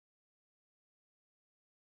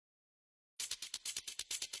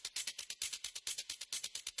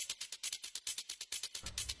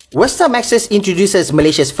Maxus introduces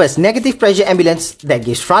Malaysia's first negative pressure ambulance that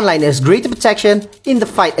gives frontliners greater protection in the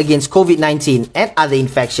fight against COVID-19 and other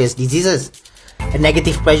infectious diseases. A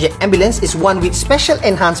negative pressure ambulance is one with special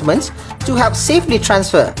enhancements to help safely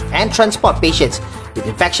transfer and transport patients with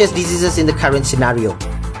infectious diseases in the current scenario.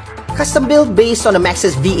 Custom built based on a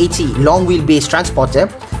Maxus V80 long wheelbase transporter,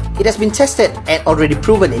 it has been tested and already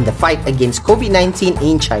proven in the fight against COVID-19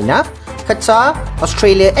 in China, Qatar,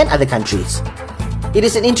 Australia and other countries. It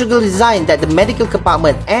is an integral design that the medical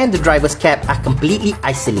compartment and the driver's cab are completely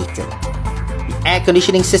isolated. The air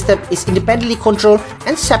conditioning system is independently controlled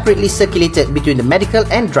and separately circulated between the medical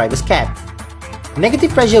and driver's cab. Negative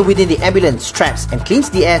pressure within the ambulance traps and cleans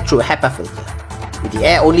the air through a HEPA filter, with the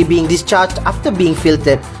air only being discharged after being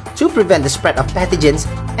filtered to prevent the spread of pathogens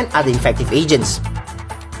and other infective agents.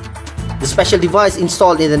 The special device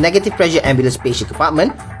installed in the negative pressure ambulance patient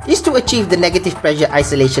compartment is to achieve the negative pressure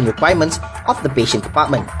isolation requirements of the patient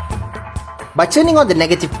compartment. By turning on the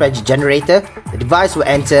negative pressure generator, the device will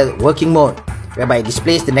enter working mode, whereby it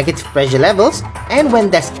displays the negative pressure levels, and when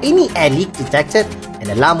there's any air leak detected, an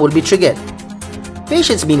alarm will be triggered.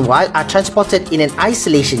 Patients meanwhile are transported in an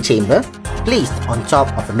isolation chamber placed on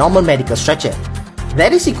top of a normal medical stretcher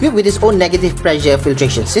that is equipped with its own negative pressure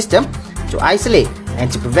filtration system to isolate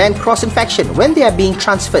and to prevent cross-infection when they are being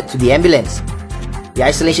transferred to the ambulance. The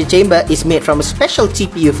isolation chamber is made from a special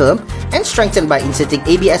TPU film and strengthened by inserting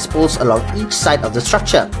ABS poles along each side of the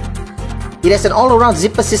structure. It has an all-around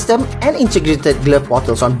zipper system and integrated glove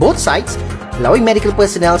bottles on both sides, allowing medical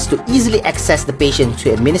personnel to easily access the patient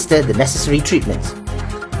to administer the necessary treatments.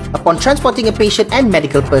 Upon transporting a patient and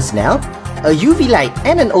medical personnel, a UV light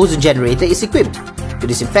and an ozone generator is equipped to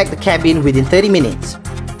disinfect the cabin within 30 minutes.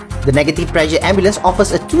 The negative pressure ambulance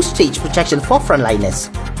offers a two-stage protection for frontliners,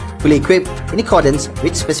 fully equipped in accordance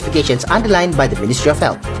with specifications underlined by the Ministry of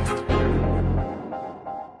Health.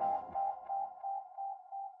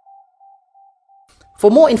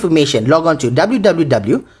 For more information, log on to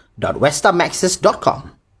www.westarmaxus.com.